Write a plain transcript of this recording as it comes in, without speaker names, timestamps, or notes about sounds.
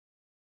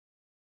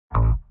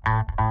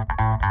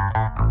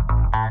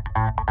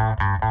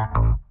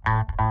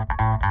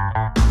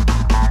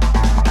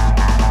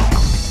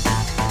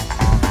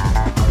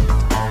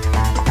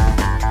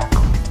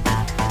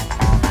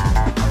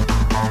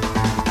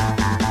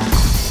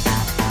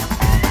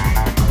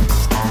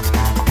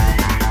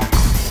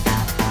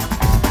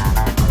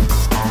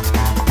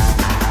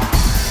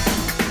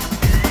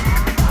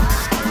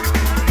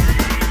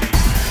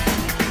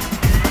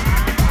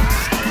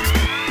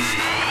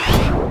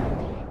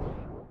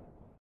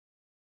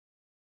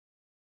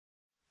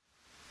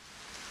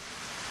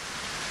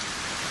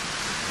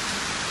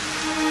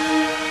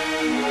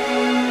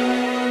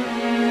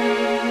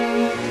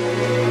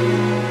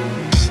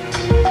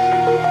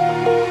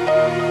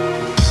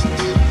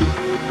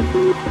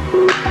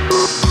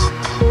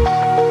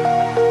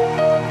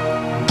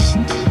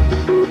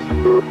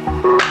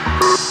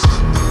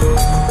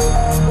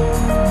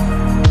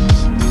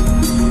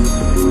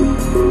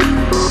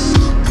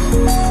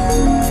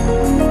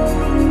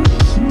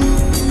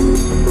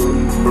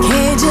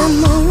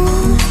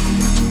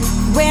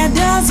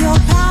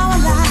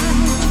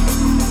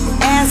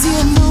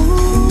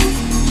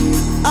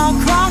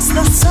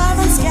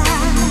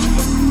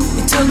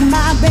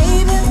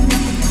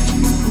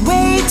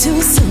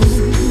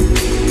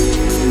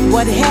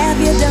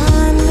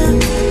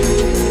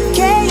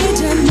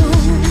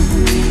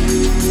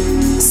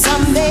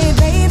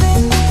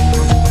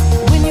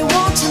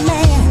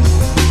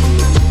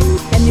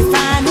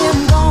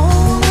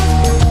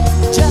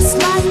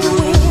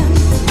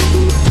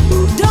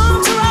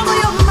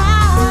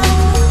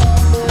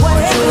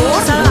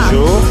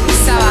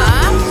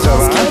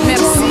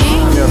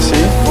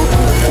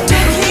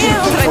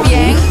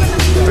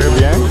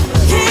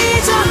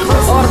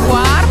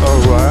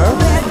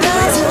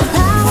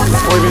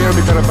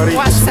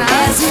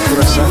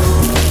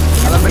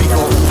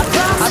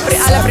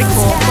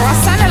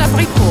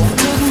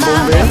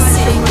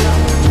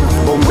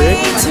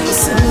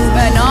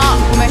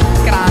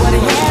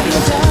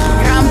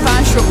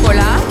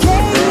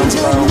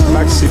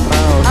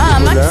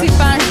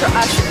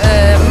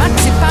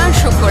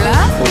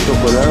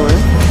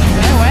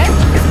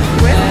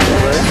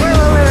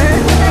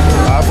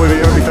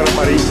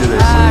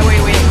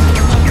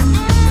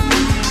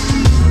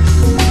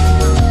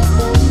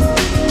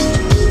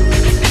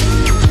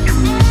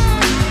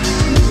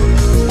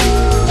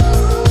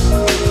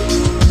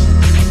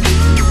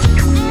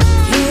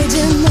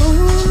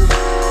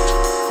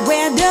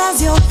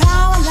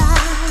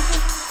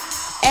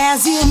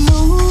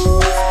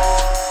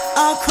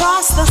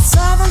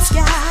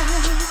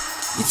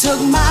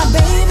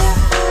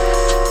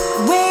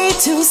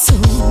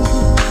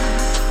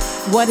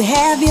What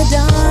have you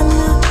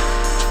done?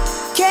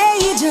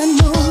 Cajun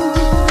moon,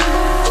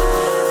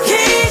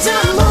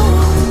 Cajun moon,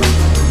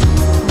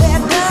 where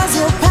does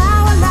your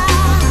power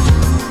lie?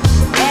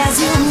 As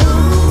you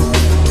move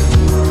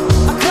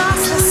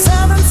across the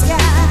southern sky,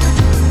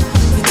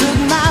 you took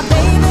my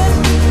baby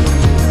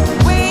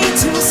way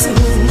too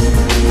soon.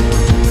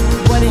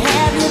 What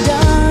have you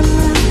done?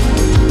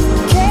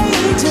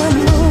 Cajun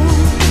moon,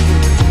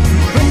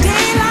 when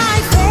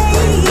daylight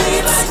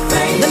fades,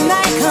 the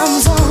night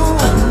comes on.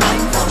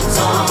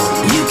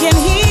 You can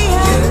hear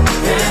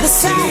the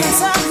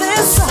silence of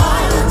this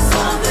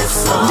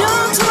song.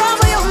 Don't try.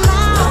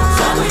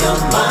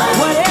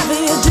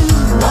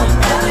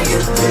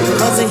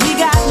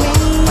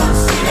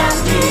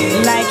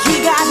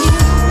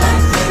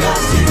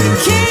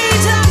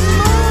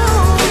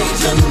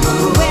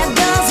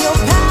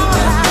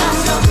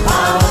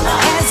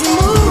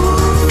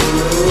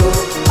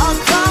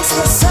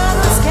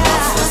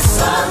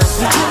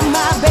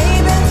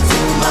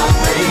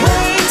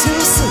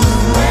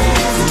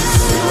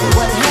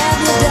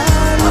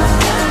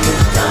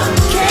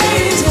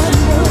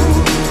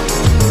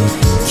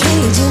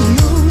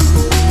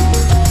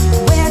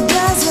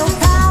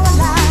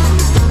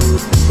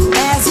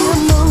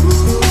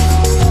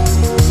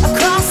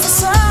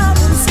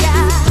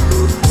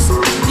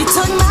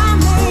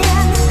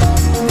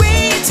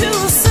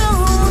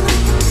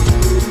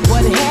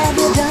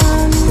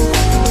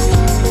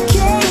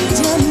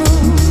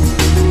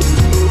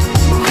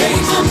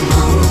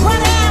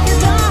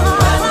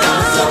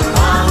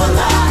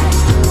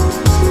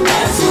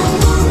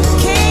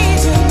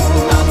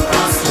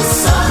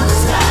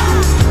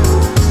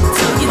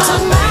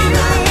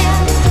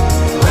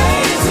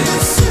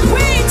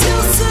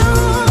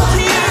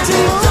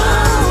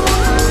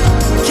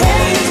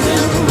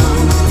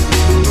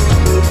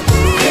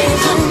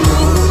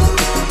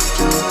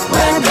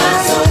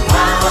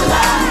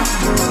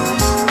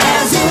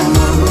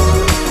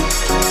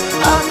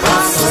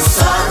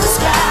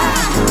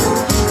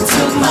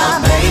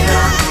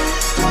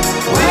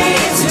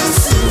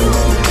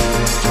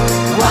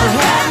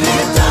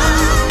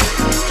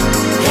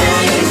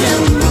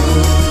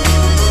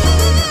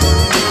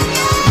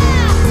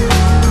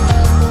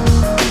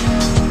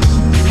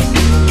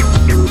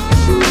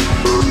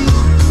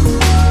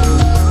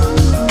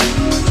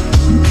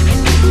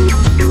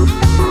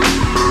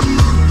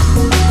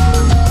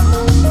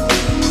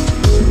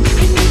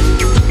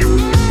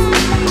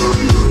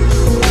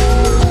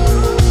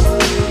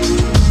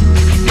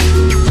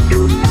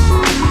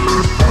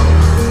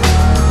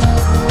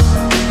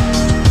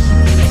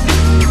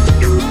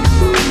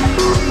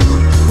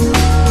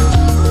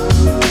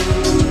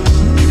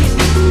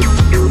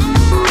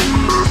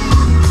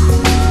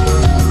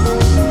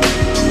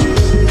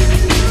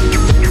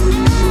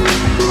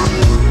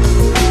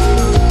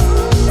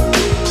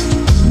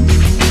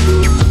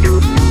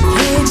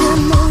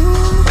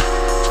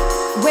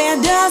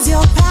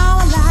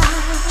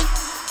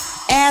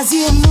 As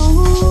you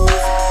move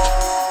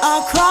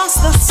across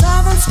the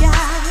southern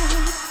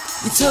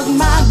sky, you took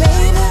my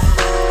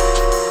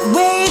baby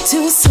way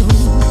too soon.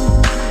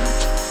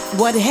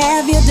 What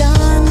have you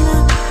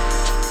done,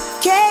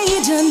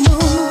 Cajun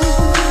moon?